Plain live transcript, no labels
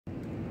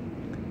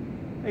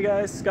Hey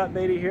guys, Scott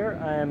Beatty here.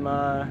 I'm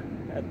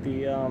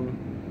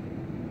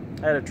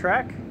at a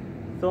track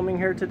filming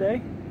here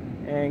today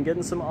and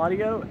getting some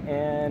audio,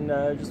 and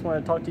just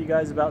want to talk to you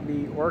guys about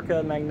the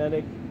Orca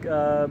magnetic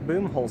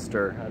boom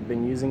holster. I've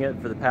been using it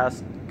for the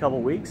past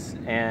couple weeks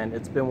and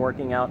it's been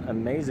working out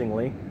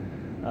amazingly.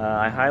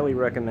 I highly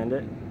recommend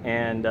it,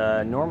 and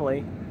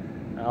normally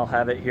I'll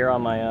have it here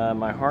on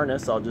my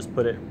harness. I'll just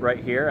put it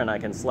right here and I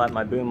can slap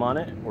my boom on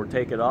it or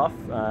take it off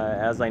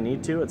as I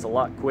need to. It's a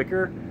lot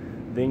quicker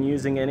than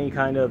using any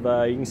kind of,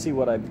 you can see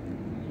what I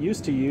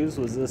used to use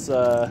was this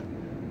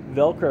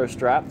Velcro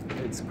strap.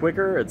 It's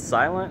quicker, it's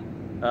silent,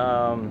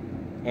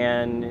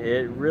 and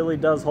it really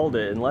does hold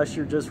it. Unless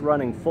you're just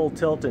running full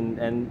tilt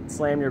and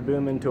slam your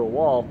boom into a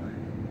wall,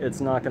 it's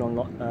not going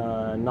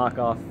to knock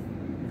off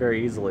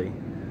very easily.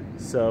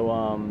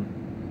 So,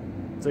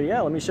 so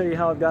yeah, let me show you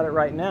how I've got it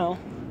right now.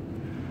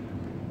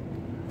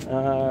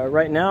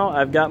 Right now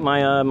I've got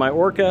my my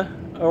Orca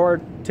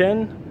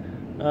OR10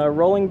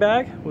 rolling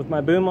bag with my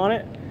boom on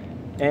it,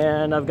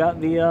 and I've got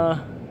the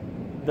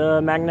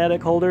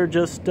magnetic holder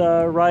just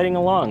riding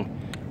along.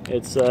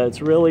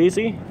 It's real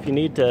easy. If you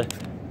need to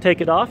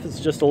take it off, it's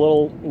just a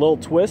little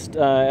twist.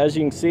 As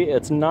you can see,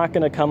 it's not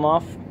going to come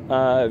off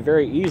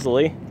very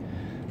easily.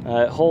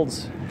 It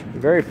holds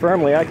very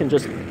firmly. I can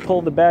just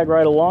pull the bag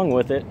right along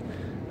with it.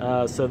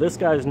 So this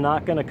guy's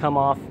not going to come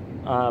off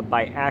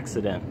by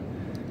accident.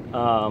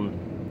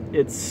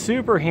 It's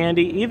super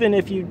handy. Even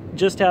if you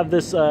just have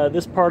this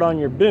this part on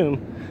your boom,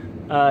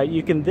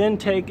 you can then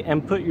take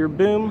and put your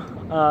boom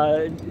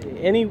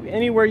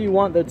anywhere you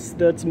want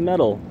that's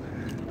metal.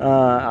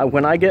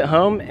 When I get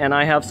home and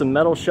I have some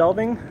metal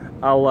shelving,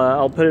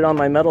 I'll put it on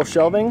my metal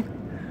shelving.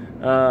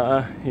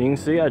 You can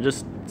see I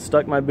just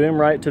stuck my boom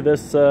right to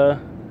this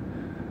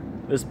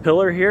this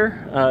pillar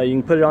here. You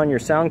can put it on your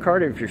sound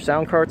card if your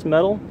sound card's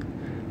metal.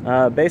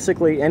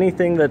 Basically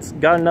anything that's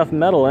got enough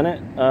metal in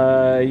it,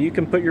 you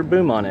can put your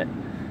boom on it,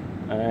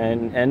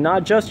 and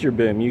not just your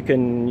boom. You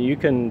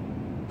can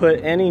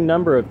put any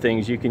number of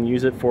things. You can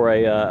use it for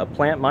a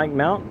plant mic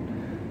mount.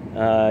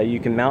 You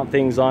can mount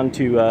things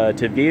onto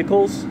to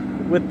vehicles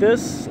with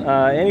this.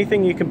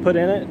 Anything you can put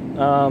in it,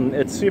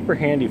 it's super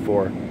handy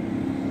for.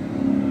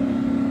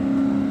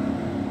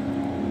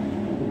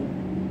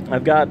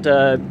 I've got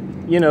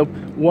you know,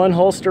 one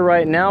holster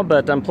right now,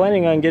 but I'm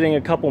planning on getting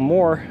a couple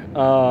more. You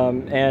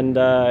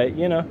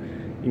know,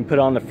 you can put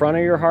it on the front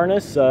of your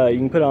harness. You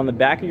can put it on the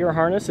back of your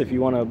harness if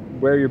you want to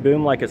wear your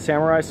boom like a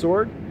samurai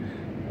sword.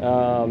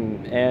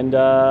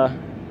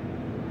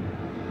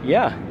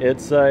 Yeah,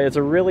 it's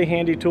a really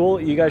handy tool.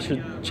 You guys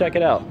should check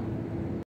it out.